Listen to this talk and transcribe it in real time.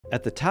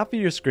At the top of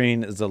your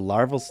screen is the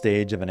larval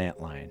stage of an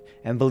antlion,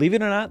 and believe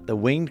it or not, the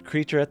winged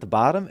creature at the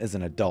bottom is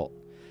an adult.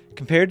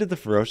 Compared to the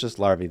ferocious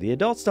larvae, the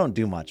adults don't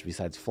do much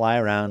besides fly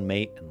around,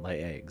 mate, and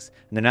lay eggs,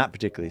 and they're not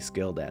particularly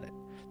skilled at it.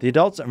 The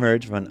adults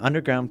emerge from an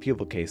underground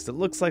pupal case that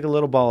looks like a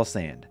little ball of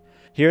sand.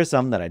 Here are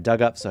some that I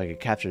dug up so I could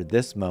capture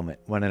this moment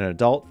when an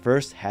adult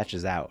first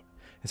hatches out.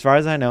 As far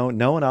as I know,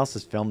 no one else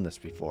has filmed this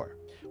before.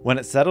 When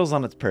it settles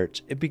on its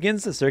perch, it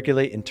begins to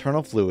circulate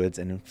internal fluids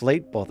and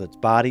inflate both its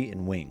body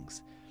and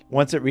wings.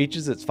 Once it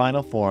reaches its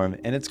final form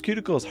and its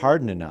cuticle is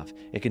hardened enough,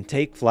 it can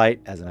take flight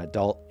as an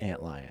adult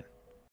antlion.